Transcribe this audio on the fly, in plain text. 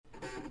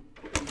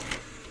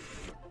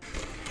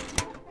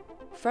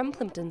From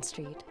Plimpton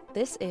Street,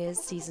 this is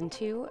Season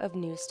 2 of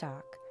News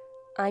Talk.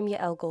 I'm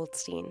Yael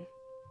Goldstein.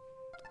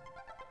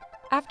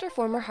 After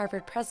former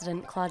Harvard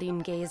President Claudine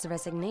Gay's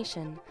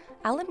resignation,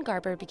 Alan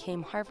Garber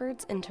became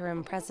Harvard's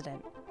interim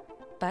president.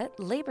 But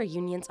labor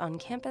unions on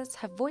campus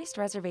have voiced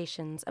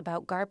reservations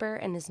about Garber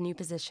and his new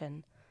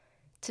position.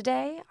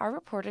 Today, our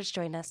reporters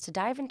join us to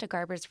dive into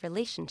Garber's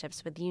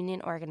relationships with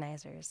union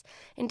organizers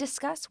and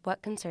discuss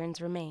what concerns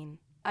remain.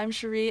 I'm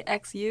Cherie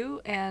XU,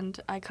 and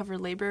I cover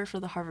labor for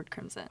the Harvard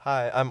Crimson.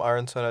 Hi, I'm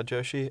Arun Sona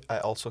Joshi. I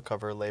also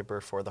cover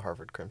labor for the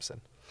Harvard Crimson.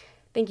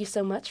 Thank you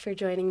so much for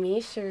joining me,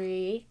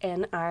 Cherie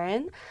and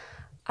Arun.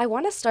 I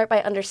want to start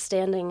by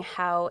understanding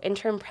how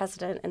interim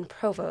president and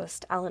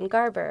provost Alan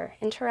Garber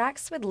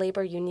interacts with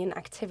labor union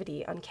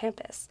activity on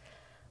campus.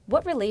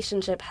 What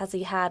relationship has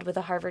he had with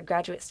the Harvard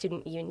Graduate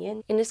Student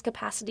Union in his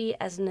capacity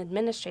as an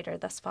administrator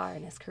thus far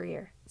in his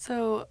career?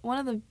 So one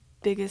of the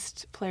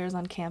biggest players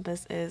on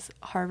campus is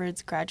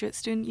Harvard's Graduate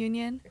Student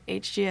Union,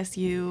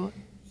 HGSU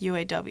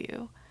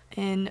UAW.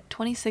 In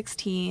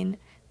 2016,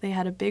 they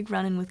had a big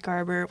run-in with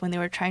Garber when they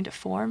were trying to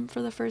form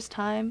for the first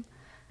time.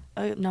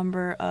 A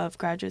number of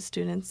graduate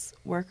students,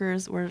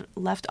 workers, were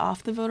left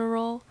off the voter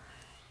roll,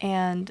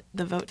 and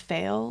the vote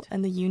failed,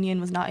 and the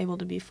union was not able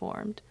to be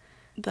formed.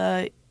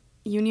 The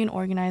union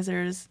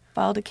organizers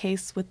filed a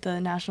case with the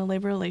National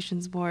Labor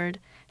Relations Board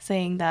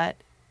saying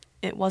that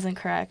it wasn't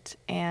correct,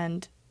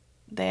 and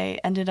they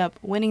ended up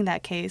winning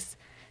that case.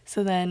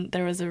 So then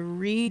there was a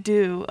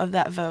redo of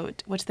that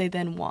vote, which they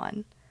then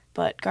won.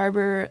 But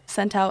Garber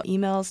sent out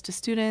emails to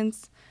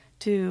students,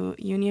 to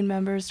union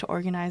members, to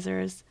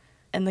organizers,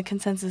 and the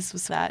consensus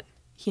was that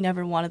he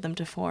never wanted them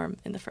to form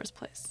in the first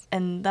place.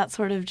 And that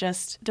sort of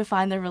just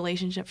defined their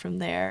relationship from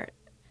there.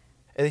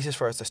 At least as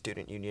far as the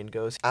student union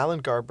goes,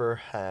 Alan Garber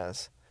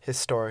has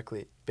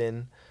historically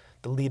been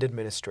the lead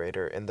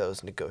administrator in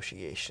those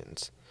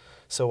negotiations.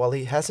 So while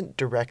he hasn't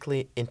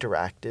directly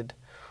interacted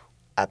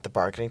at the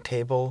bargaining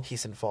table,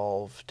 he's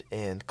involved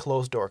in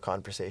closed-door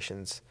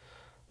conversations.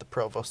 The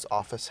provost's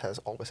office has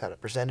always had a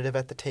representative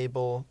at the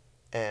table,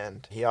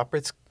 and he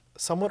operates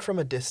somewhat from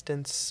a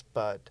distance,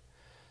 but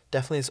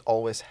definitely has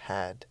always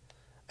had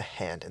a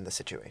hand in the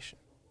situation.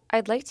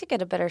 I'd like to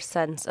get a better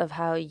sense of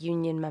how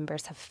union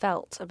members have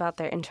felt about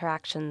their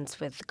interactions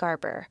with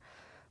Garber.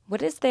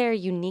 What is their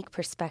unique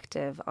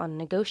perspective on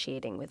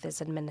negotiating with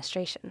his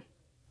administration?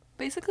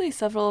 Basically,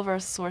 several of our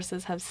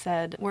sources have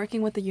said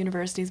working with the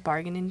university's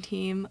bargaining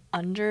team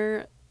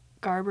under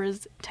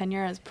Garber's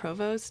tenure as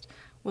provost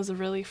was a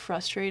really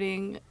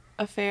frustrating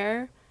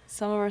affair.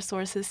 Some of our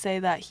sources say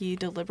that he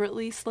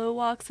deliberately slow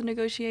walks the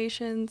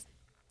negotiations.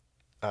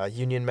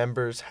 Union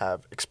members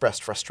have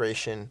expressed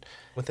frustration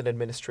with an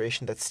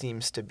administration that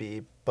seems to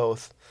be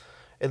both,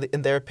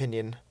 in their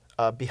opinion,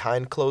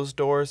 behind closed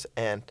doors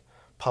and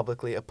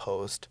publicly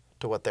opposed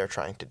to what they're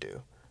trying to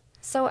do.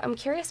 So I'm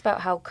curious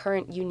about how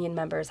current union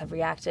members have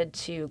reacted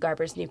to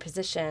Garber's new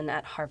position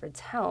at Harvard's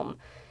helm,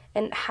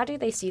 and how do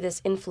they see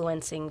this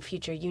influencing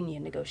future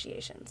union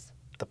negotiations?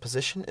 The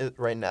position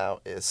right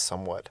now is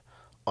somewhat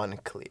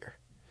unclear,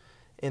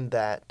 in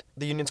that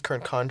the union's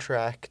current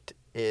contract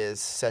is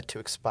set to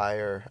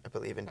expire, I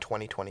believe, in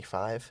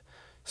 2025.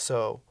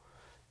 So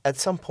at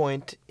some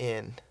point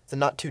in the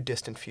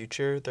not-too-distant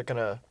future, they're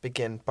going to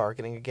begin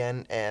bargaining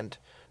again, and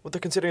what they're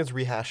considering is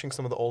rehashing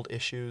some of the old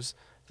issues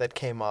that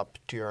came up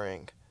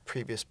during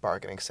previous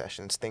bargaining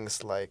sessions,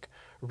 things like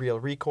real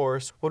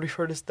recourse. What we've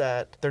heard is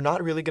that they're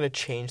not really going to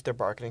change their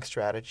bargaining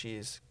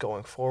strategies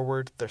going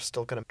forward. They're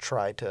still going to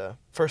try to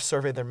first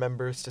survey their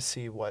members to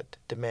see what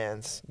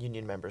demands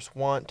union members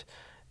want,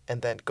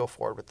 and then go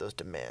forward with those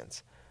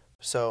demands.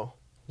 So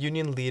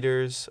union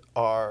leaders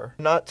are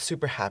not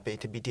super happy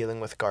to be dealing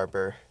with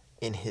Garber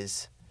in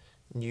his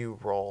new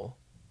role,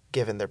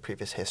 given their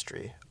previous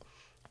history.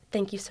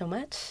 Thank you so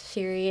much,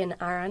 Cherie and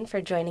Arun, for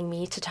joining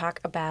me to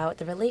talk about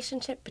the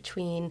relationship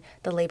between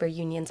the labor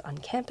unions on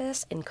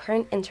campus and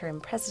current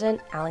interim president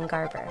Alan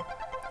Garber.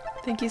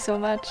 Thank you so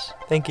much.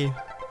 Thank you.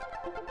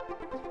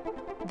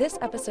 This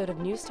episode of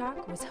News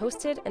Talk was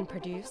hosted and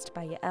produced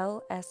by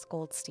Yael S.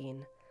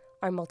 Goldstein.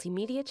 Our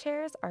multimedia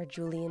chairs are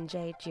Julian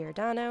J.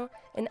 Giordano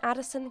and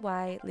Addison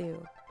Y.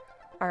 Liu.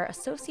 Our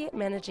associate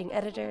managing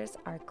editors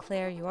are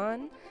Claire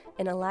Yuan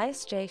and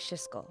Elias J.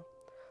 Schiskel.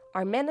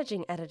 Our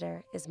managing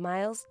editor is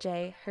Miles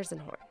J.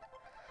 Herzenhorn.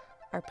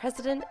 Our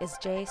president is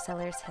J.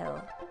 Sellers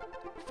Hill.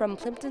 From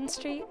Plimpton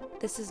Street,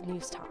 this is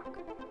News Talk.